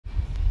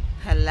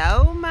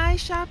Hello, my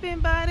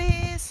shopping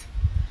buddies.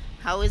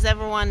 How is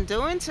everyone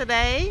doing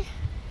today?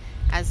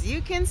 As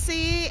you can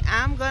see,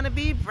 I'm going to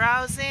be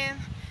browsing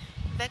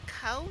the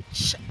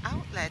Coach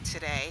outlet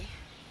today.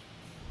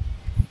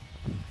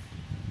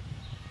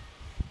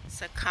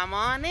 So come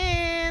on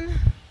in.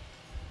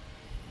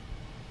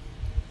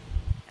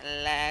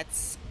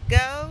 Let's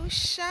go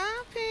shopping.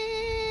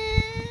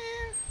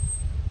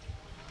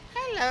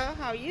 Hello,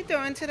 how are you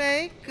doing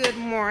today? Good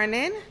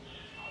morning.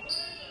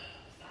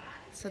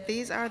 So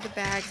these are the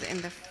bags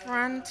in the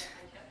front.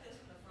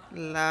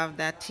 Love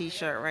that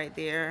t-shirt right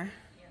there.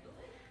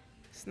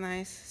 It's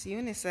nice. It's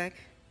unisex.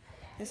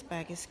 This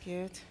bag is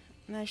cute.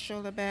 Nice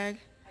shoulder bag.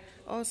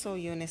 Also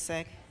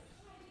unisex.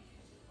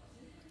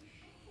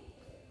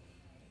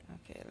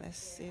 Okay, let's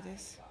see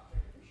this.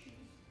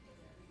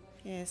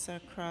 Yeah, it's a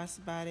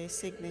crossbody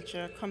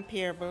signature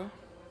comparable,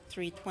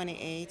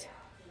 $328.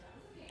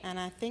 And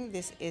I think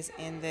this is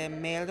in the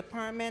male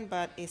department,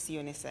 but it's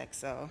unisex,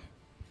 so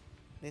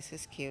this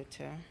is cute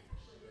too.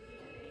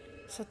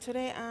 So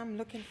today I'm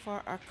looking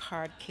for a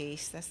card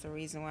case. That's the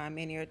reason why I'm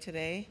in here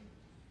today.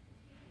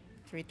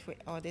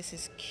 Oh, this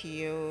is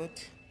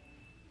cute.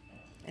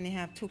 And you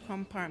have two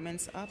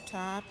compartments up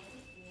top.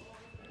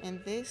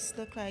 And this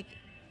look like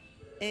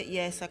it,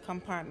 yes, a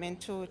compartment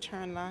too,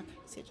 turn lock.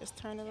 See, just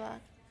turn the lock.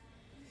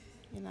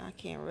 You know, I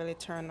can't really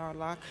turn or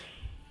lock.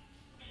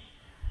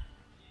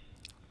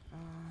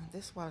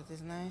 This wallet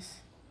is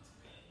nice.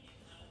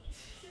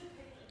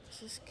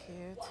 This is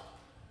cute.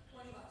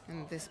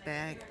 And this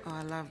bag, oh,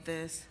 I love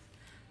this.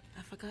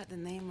 I forgot the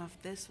name of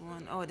this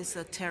one. Oh, this is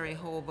a Terry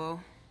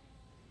Hobo.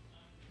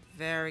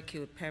 Very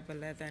cute pebble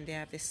leather, and they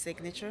have this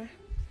signature.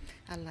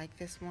 I like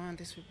this one.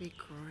 This would be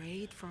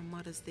great for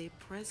Mother's Day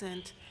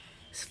present.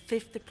 It's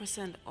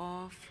 50%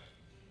 off,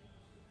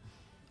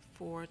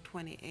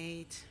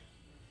 $428.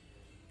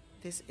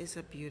 This is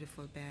a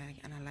beautiful bag,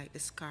 and I like the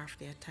scarf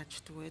they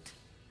attached to it.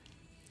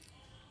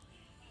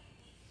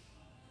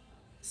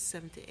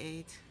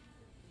 $78.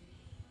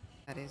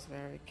 That is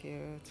very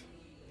cute.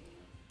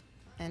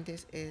 And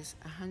this is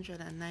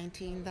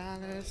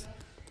 $119.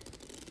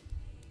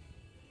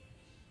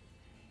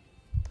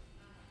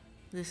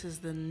 This is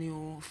the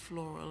new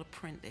floral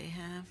print they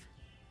have.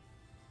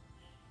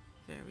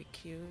 Very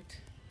cute.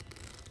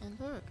 And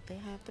look, they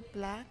have the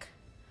black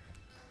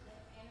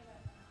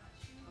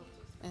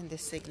and the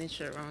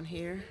signature on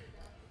here.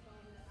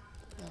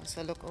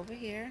 So look over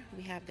here,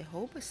 we have the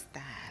Hobo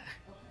style.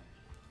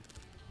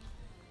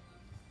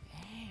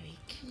 Very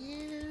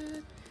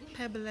cute.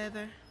 Pebble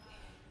leather.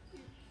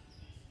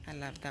 I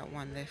love that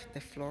one,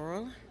 the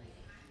floral.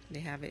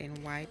 They have it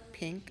in white,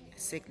 pink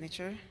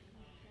signature.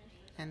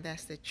 And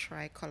that's the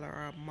tricolor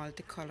or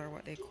multicolor,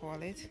 what they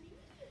call it.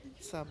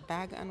 So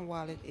bag and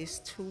wallet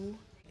is $2.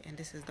 And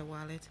this is the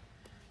wallet.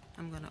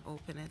 I'm gonna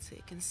open it so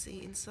you can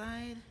see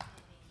inside.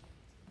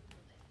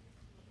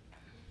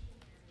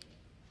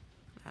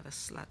 A lot of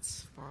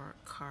slots for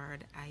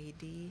card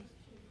ID,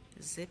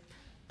 zip,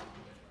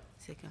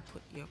 so you can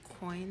put your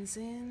coins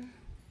in.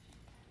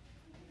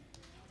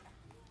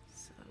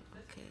 So,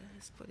 okay,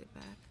 let's put it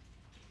back.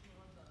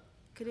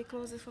 Could you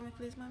close it for me,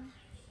 please, mommy?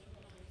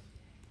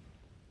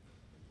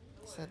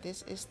 So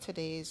this is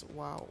today's,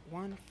 wow,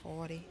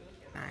 $149.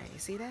 You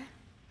see that?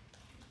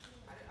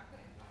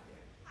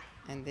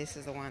 And this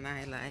is the one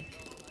I like.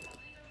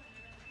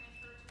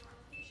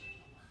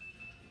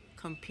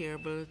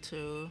 Comparable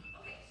to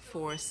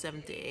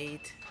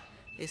 $478.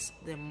 It's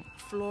the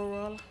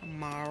floral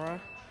Mara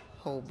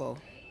Hobo.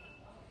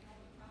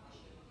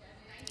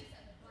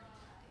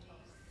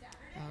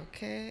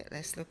 Okay,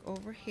 let's look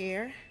over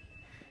here.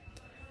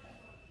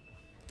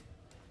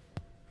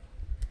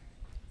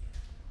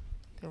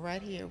 So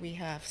right here we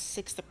have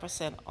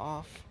 60%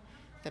 off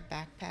the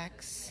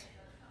backpacks.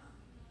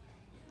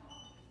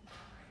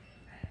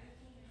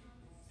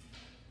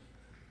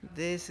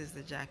 This is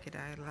the jacket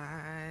I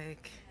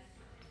like.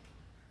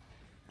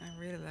 I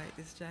really like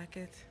this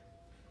jacket.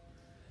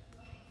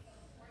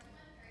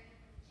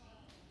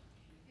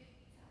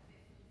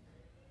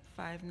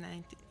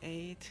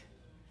 $598.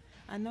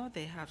 I know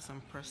they have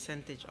some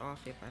percentage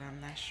off it, but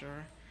I'm not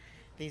sure.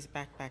 These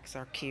backpacks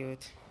are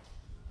cute.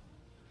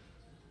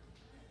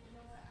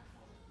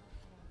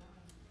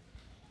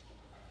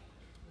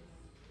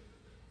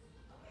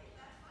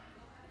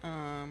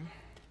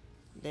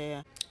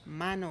 The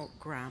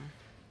Monogram.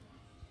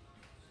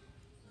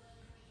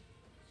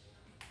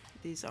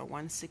 These are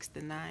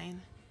 $169.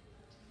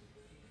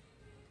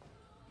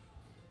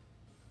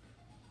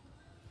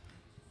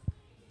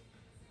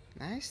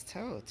 Nice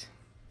tote.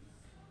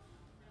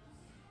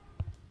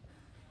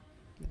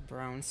 The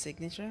brown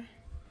signature.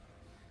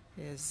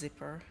 There's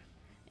zipper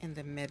in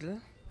the middle.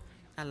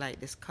 I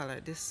like this color.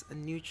 This a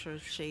neutral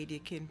shade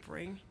you can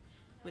bring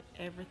with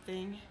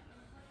everything.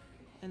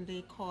 And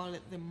they call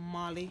it the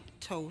Molly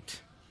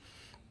tote.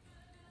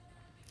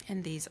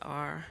 And these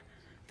are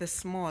the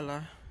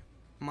smaller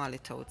Molly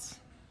totes.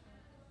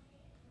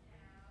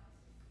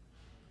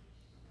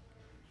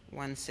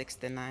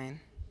 $169.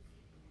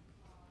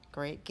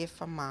 Great gift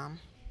for mom.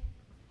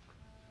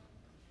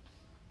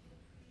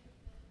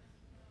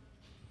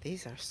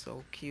 These are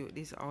so cute.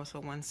 These are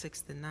also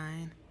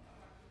 $169.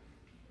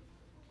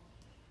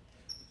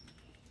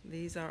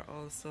 These are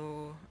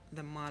also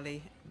the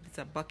Molly. It's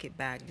a bucket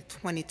bag, the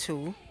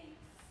 22.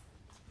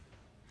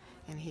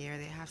 And here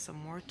they have some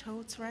more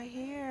totes right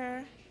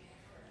here.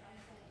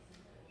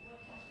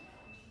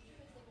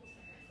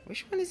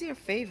 Which one is your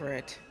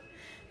favorite?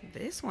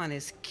 This one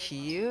is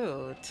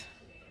cute.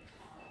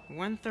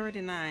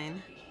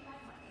 $139.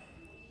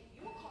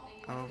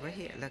 Over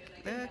here, look,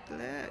 look,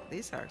 look.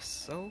 These are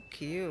so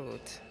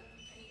cute.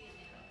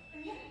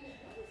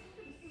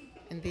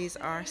 And these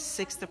are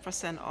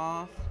 60%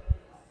 off.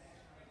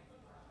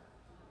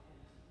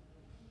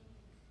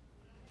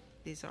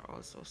 These are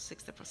also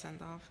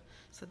 60% off.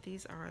 So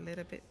these are a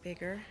little bit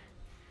bigger.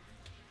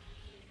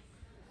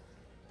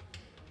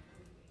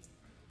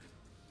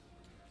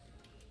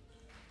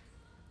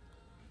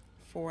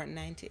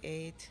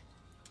 $4.98.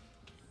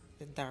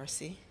 The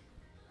Darcy.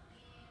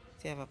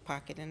 They have a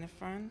pocket in the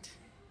front,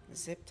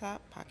 zip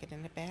top, pocket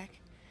in the back.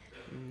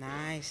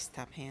 Nice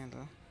top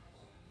handle.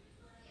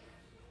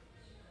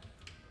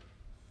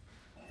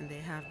 And they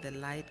have the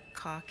light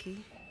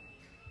khaki.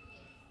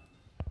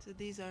 So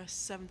these are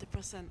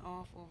 70%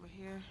 off over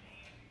here.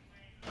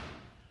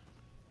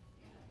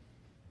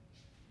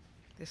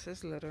 This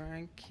is little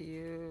and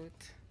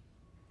cute.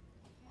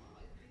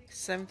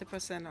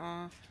 70%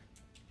 off.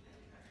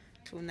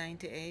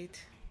 $2.98.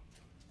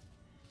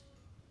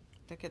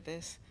 Look at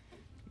this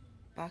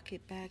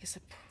bucket bag. It's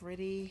a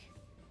pretty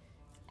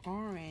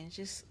orange,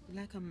 just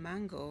like a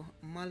mango.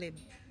 Molly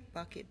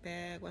bucket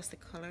bag. What's the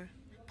color?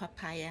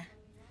 Papaya.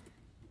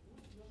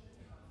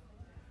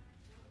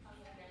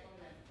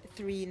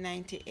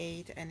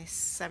 $3.98, and it's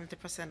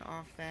 70%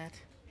 off that.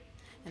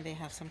 And they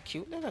have some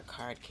cute little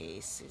card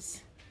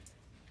cases.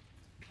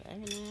 Very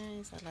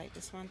nice. I like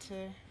this one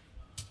too.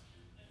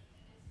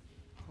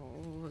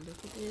 Oh,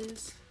 look at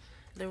this.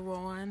 The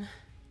Rowan.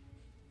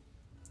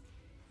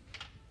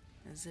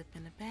 A zip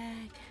in the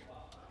bag.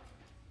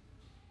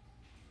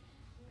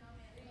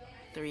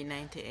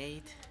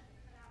 $3.98.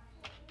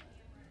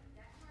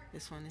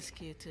 This one is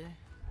cute too.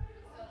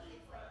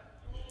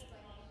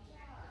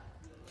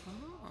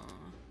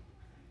 Oh,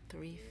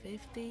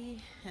 $3.50.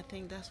 I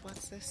think that's what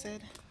they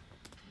said.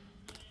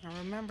 And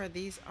remember,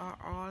 these are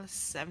all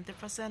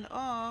 70%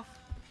 off.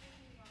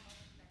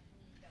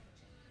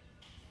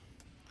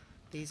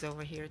 These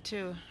over here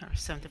too are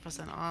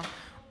 70% off.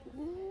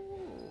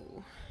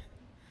 Ooh,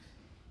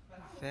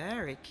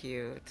 very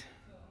cute.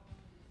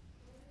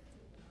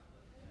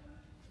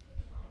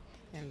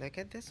 And look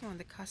at this one,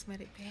 the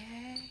cosmetic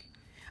bag.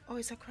 Oh,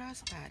 it's a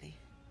crossbody.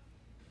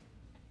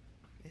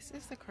 This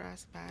is the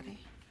crossbody.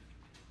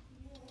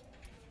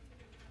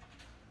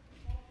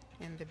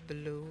 And the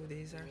blue,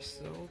 these are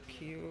so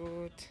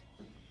cute.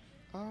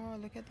 Oh,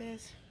 look at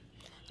this.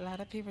 A lot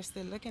of people are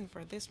still looking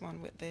for this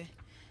one with the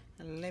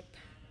lip.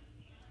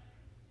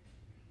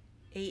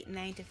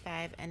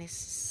 $8.95, and it's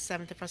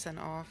 70%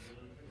 off.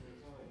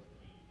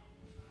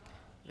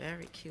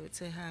 Very cute.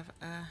 They have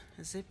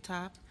a zip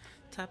top,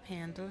 top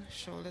handle,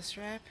 shoulder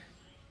strap.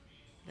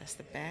 That's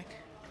the back.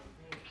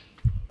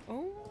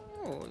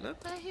 Oh,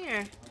 look right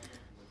here.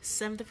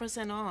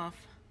 70% off.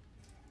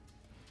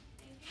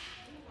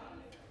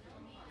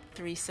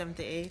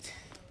 $3.78.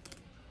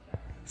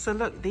 So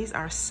look, these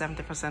are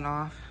 70%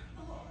 off.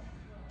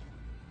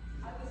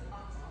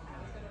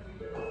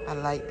 I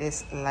like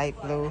this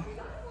light blue.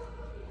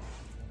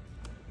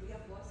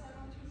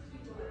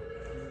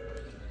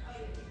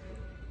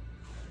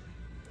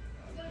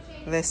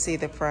 Let's see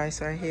the price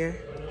right here.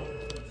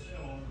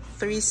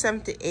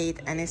 $3.78,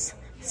 and it's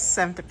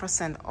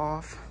 70%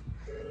 off.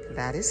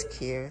 That is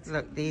cute.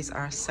 Look, these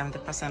are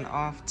 70%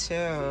 off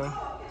too.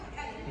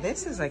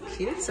 This is a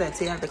cute set.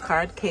 So you have the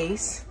card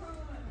case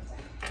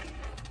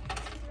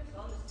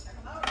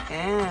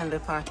and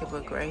the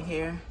pocketbook right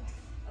here.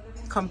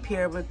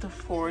 Comparable to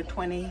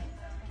 $4.28,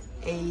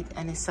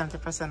 and it's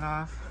 70%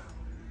 off.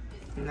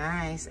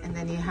 Nice. And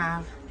then you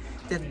have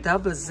the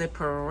double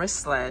zipper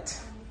wristlet.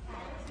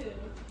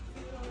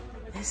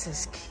 This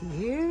is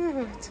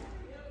cute.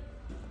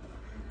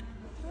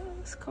 Oh,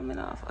 it's coming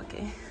off.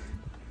 Okay.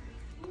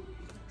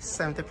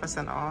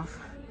 70% off.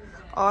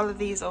 All of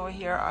these over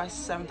here are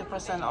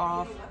 70%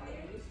 off.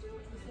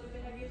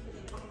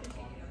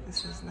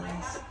 This is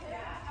nice.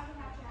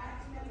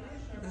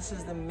 This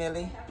is the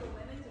Millie.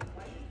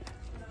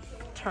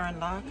 Turn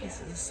lock.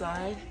 This is the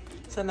side.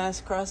 It's a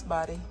nice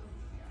crossbody.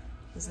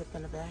 Zip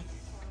in the back.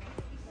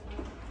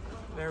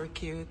 Very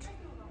cute.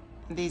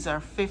 These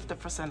are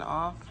 50%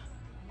 off.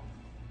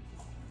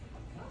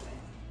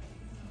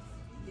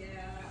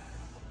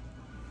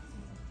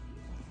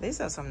 These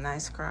are some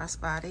nice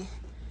crossbody.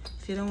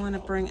 If you don't want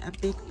to bring a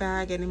big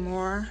bag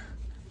anymore,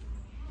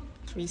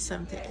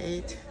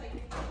 $3.78.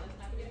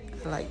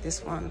 I like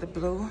this one, the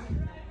blue.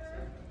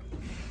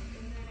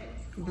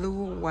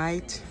 Blue,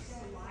 white.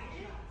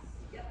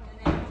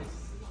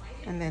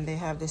 And then they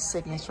have this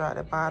signature at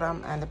the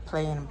bottom and the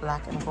plain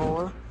black and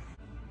gold.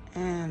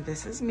 And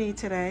this is me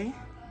today.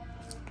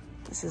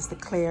 This is the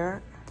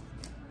clear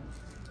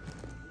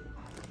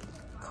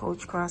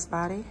Coach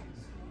crossbody,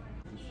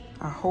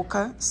 or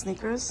Hoka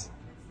sneakers.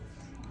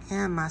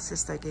 And my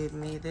sister gave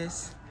me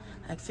this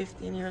like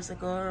 15 years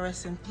ago.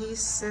 Rest in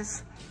peace,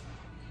 sis.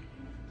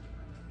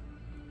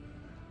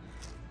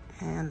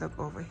 And look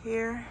over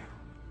here.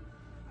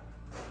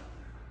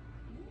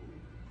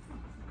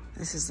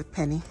 This is the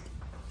penny.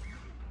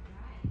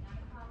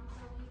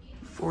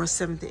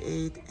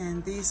 $4.78,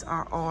 and these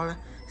are all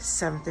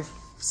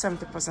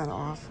 70%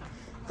 off.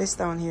 This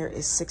down here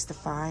is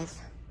 $65.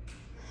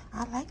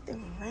 I like the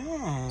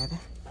red,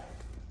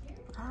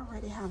 but I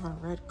already have a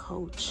red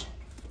Coach.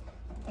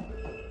 I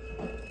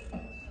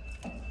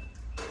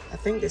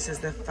think this is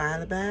the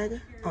file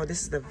bag. Oh,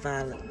 this is the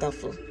file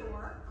duffel.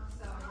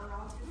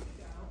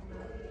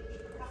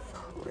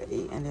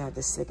 Pretty, and they have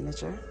the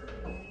signature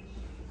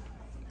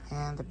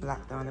and the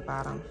black down the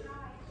bottom.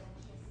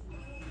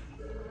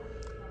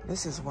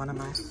 This is one of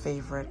my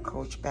favorite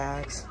Coach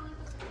bags.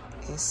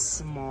 It's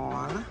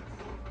small,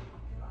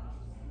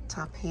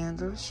 top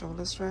handle,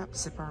 shoulder strap,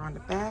 zipper on the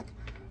back.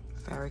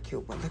 Very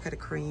cute, but look at the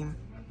cream.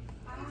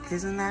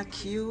 Isn't that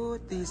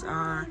cute? These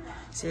are,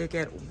 so you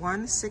get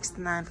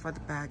 $169 for the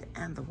bag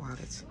and the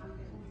wallet.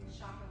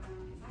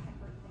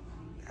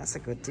 That's a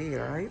good deal,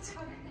 right?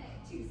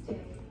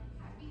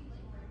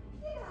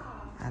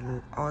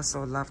 I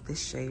also love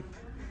this shape.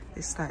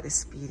 This is like the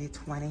Speedy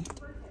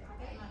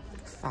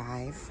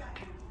 25.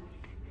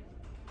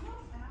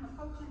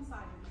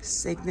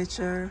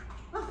 Signature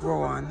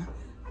roll-on.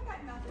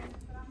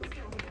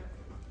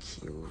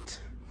 Cute.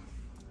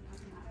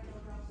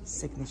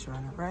 Signature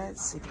on red,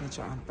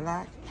 signature on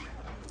black.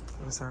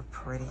 Those are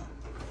pretty.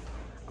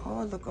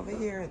 Oh, look over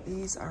here.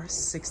 These are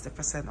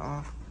 60%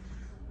 off.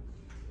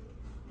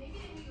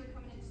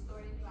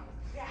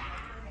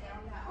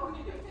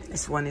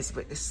 This one is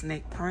with the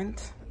snake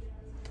print.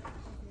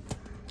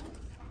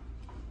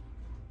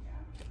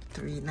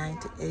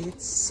 $3.98,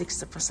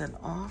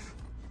 60% off.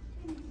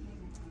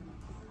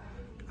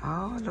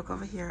 Oh, look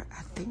over here.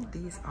 I think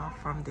these are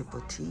from the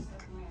boutique.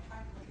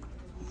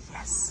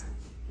 Yes.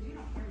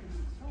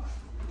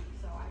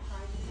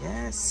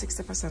 Yes,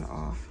 60%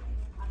 off.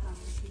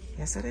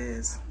 Yes, it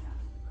is.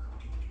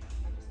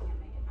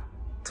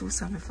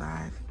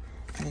 $2.75,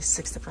 and it's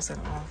 60%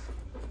 off.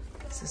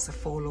 This is a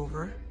fold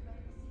over.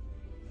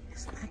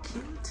 Isn't that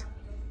cute? I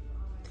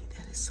think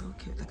that is so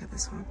cute. Look at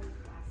this one.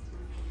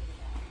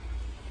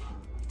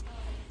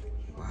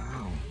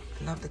 Wow,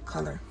 I love the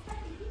color.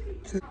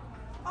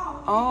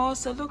 Oh,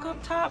 so look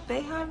up top.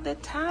 They have the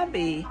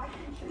tabby.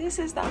 This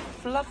is the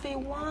fluffy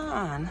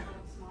one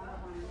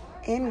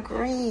in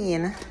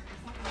green.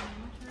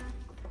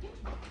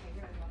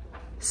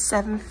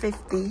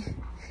 $7.50,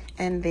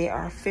 and they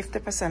are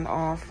 50%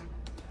 off.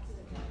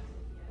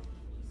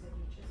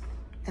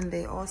 And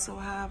they also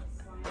have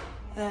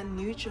that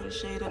neutral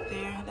shade up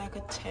there, like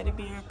a teddy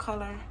bear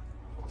color.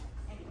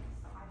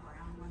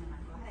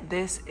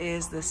 This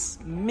is this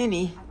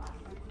mini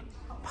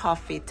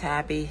puffy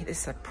tabby.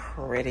 This is a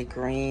pretty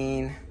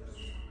green.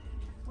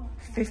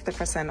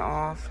 50%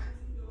 off.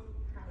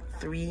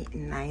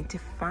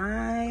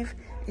 $3.95.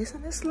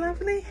 Isn't this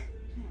lovely?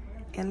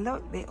 And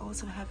look, they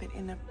also have it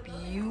in a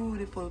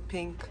beautiful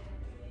pink.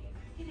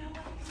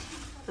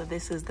 So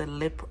this is the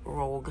lip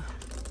rogue.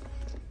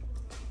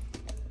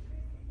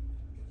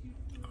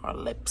 Or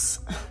lips.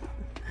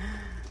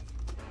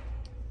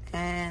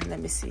 And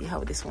let me see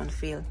how this one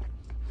feels.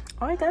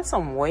 Oh, it got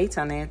some weight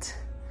on it.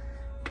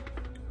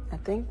 I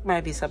think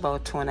maybe it's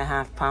about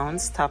 2.5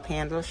 pounds. Top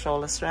handle,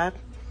 shoulder strap.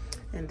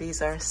 And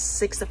these are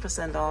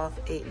 60% off,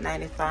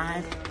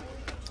 $8.95.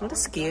 Oh,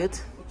 that's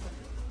cute.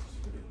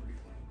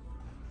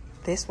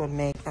 This would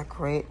make a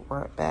great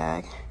work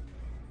bag.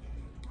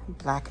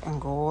 Black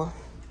and gold.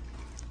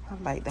 I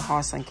like the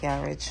horse and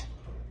carriage.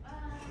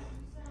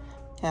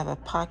 You have a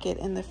pocket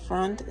in the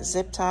front,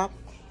 zip top,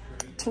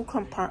 so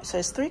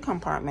it's 3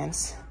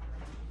 compartments,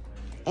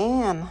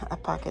 and a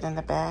pocket in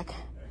the back.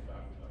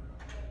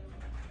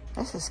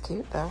 This is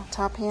cute though.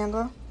 Top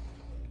handle.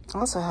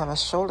 Also have a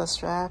shoulder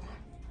strap.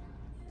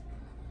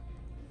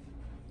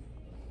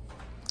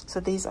 So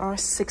these are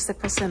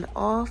 60%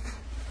 off.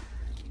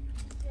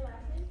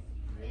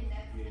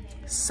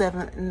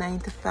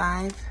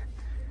 $7.95.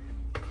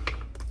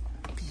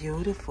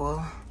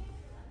 Beautiful.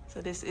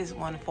 So this is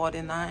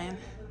 $149.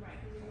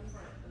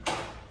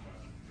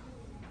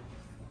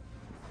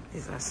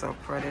 These are so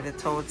pretty, the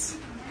totes.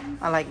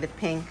 I like the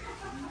pink.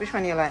 Which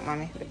one do you like,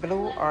 mommy? The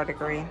blue or the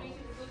green?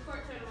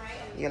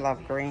 You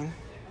love green.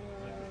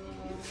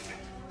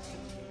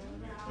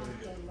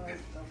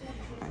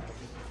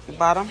 The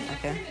bottom?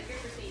 Okay.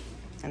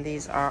 And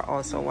these are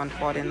also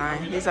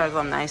 $149. These are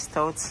some nice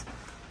totes.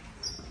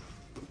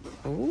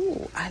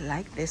 Ooh, I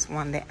like this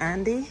one, the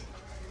Andy.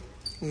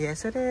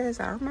 Yes, it is.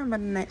 I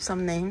remember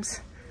some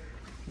names.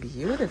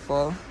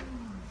 Beautiful.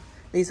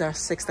 These are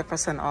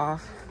 60%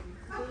 off.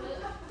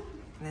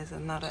 There's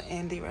another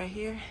Andy right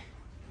here.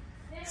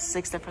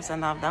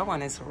 60% off. That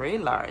one is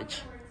really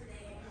large.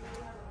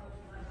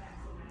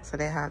 So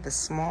they have the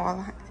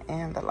small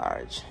and the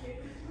large.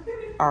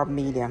 Or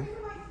medium.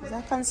 Is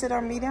that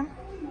considered medium?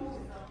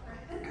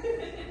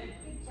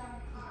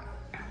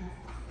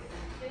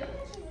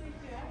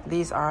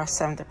 These are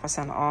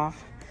 70%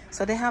 off.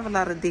 So they have a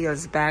lot of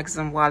deals. Bags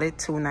and wallet,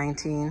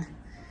 $2.19.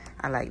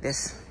 I like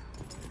this.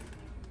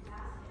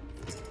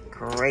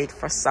 Great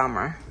for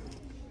summer.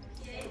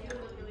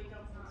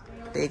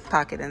 Big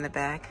pocket in the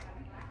back.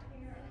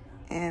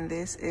 And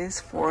this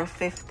is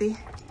 $4.50.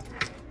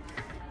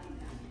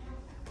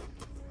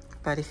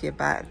 But if you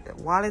buy the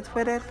wallet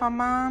with it for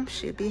mom,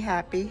 she'll be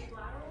happy.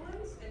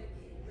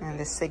 And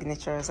the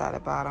signature is at the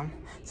bottom.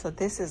 So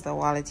this is the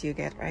wallet you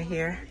get right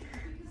here.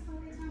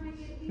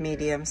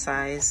 Medium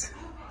size,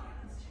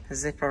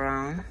 zip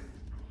around.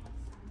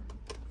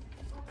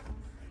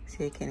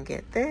 So you can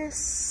get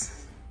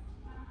this,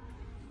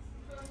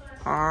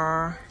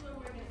 or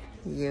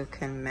you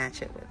can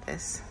match it with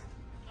this.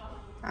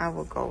 I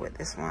will go with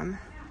this one.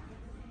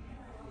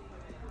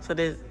 So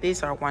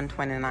these are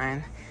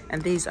 $129,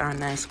 and these are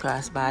nice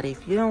crossbody.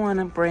 If you don't want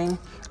to bring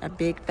a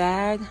big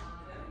bag,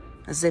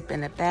 a zip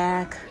in the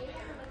back,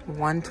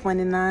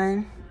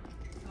 $129.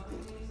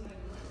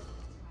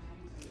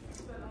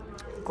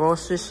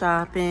 Grocery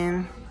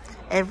shopping,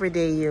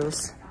 everyday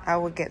use, I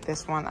would get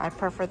this one. I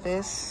prefer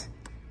this.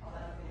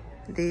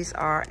 These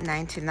are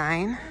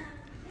 $99.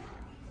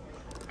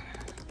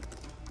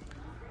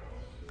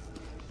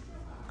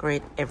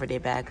 Great everyday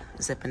bag.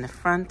 Zip in the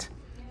front,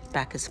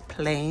 back is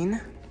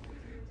plain.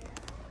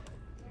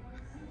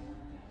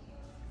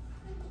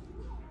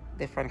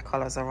 Different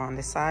colors around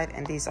the side,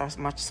 and these are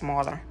much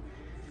smaller.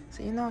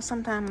 So you know,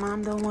 sometimes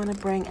mom don't want to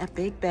bring a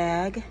big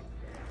bag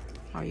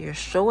or your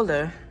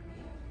shoulder.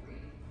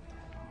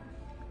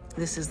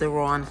 This is the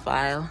roll-on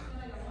file.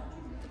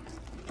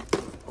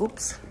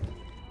 Oops.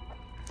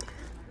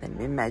 Let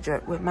me measure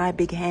it with my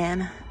big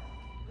hand.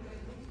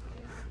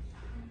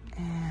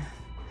 And,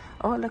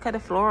 oh, look at the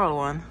floral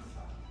one.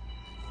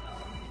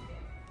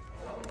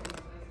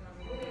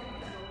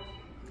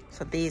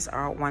 So these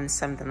are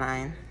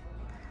 $179.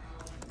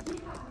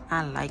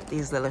 I like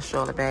these little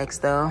shoulder bags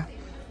though.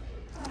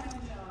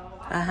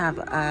 I have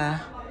a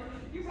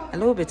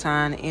Louis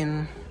Vuitton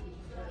in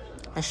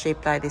a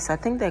shape like this. I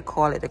think they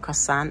call it the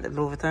croissant, the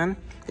Louis Vuitton.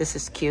 This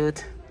is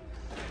cute.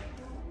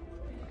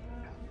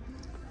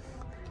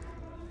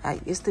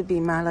 That used to be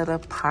my little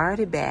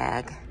party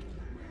bag.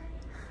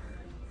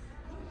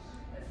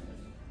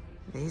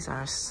 These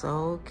are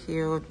so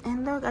cute.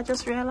 And look, I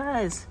just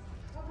realized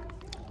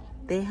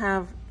they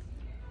have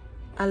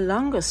a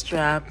longer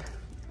strap.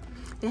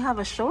 They have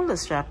a shoulder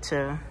strap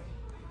too.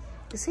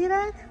 You see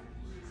that?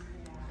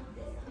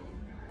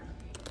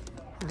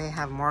 They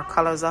have more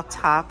colors up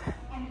top.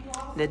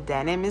 The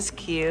denim is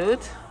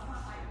cute.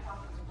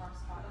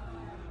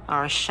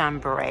 Or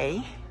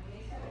chambray.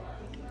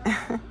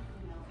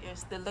 You're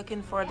still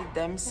looking for the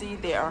Dempsey.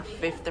 They are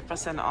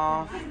 50%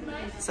 off.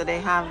 So they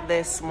have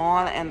the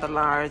small and the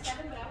large.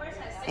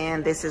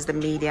 And this is the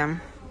medium.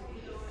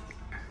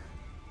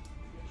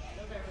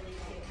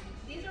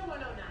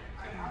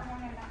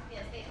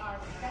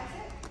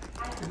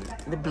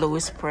 The blue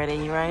is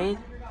pretty, right?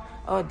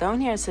 Oh, down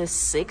here it says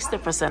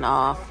 60%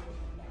 off.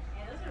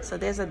 So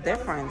there's a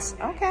difference.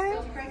 Okay.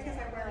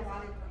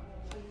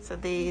 So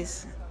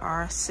these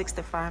are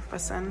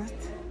 65%.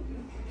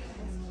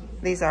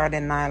 These are the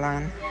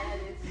nylon.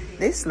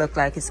 This look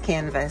like it's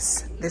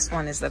canvas. This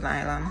one is the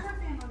nylon.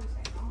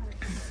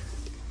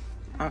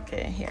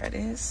 Okay, here it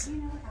is.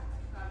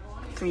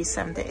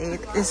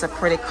 $378. This is a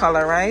pretty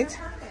color, right?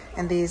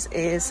 And this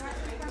is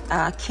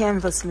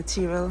canvas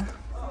material.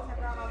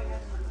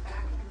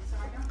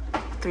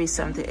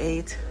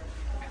 $378.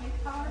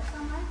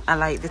 I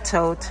like the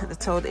tote. The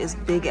tote is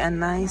big and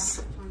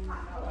nice.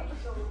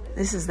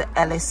 This is the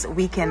Ellis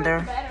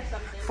Weekender,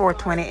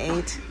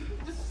 $428.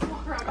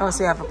 Oh,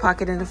 so you have a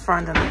pocket in the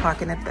front and a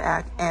pocket in the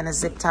back and a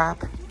zip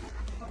top.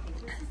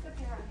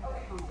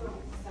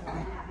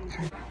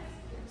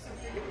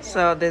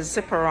 So the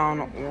zip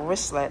around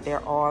wristlet,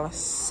 they're all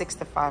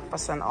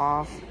 65%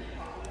 off.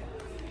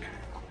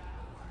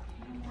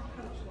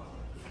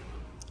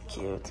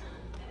 Cute.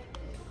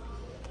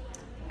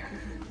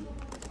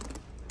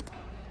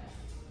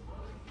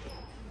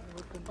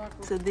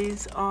 So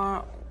these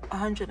are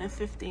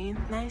 115.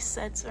 Nice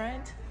sets,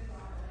 right?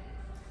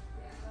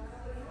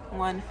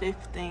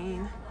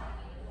 115.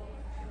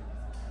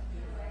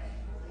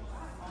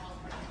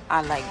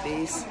 I like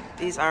these.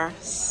 These are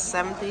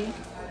 70%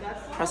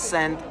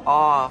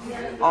 off.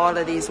 All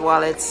of these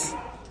wallets.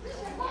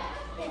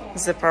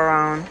 Zip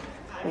around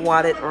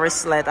wallet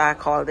wristlet, I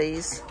call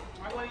these.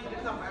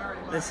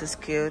 This is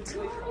cute.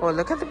 Oh,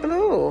 look at the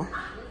blue.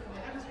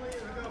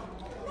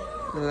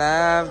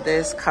 Love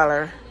this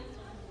color.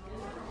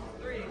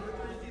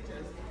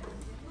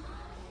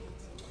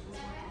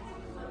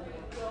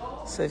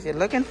 So if you're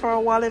looking for a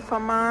wallet for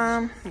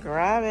mom,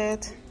 grab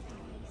it.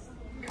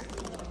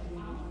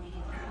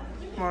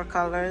 More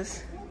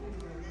colors.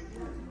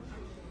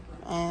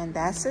 And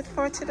that's it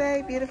for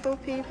today, beautiful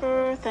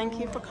people. Thank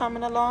you for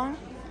coming along.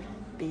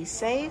 Be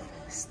safe,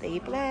 stay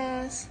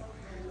blessed.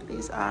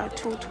 These are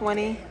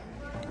 $229,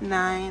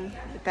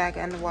 the bag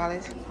and the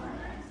wallet.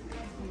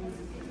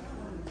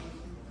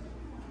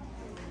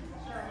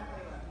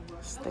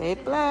 Stay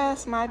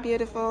blessed, my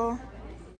beautiful.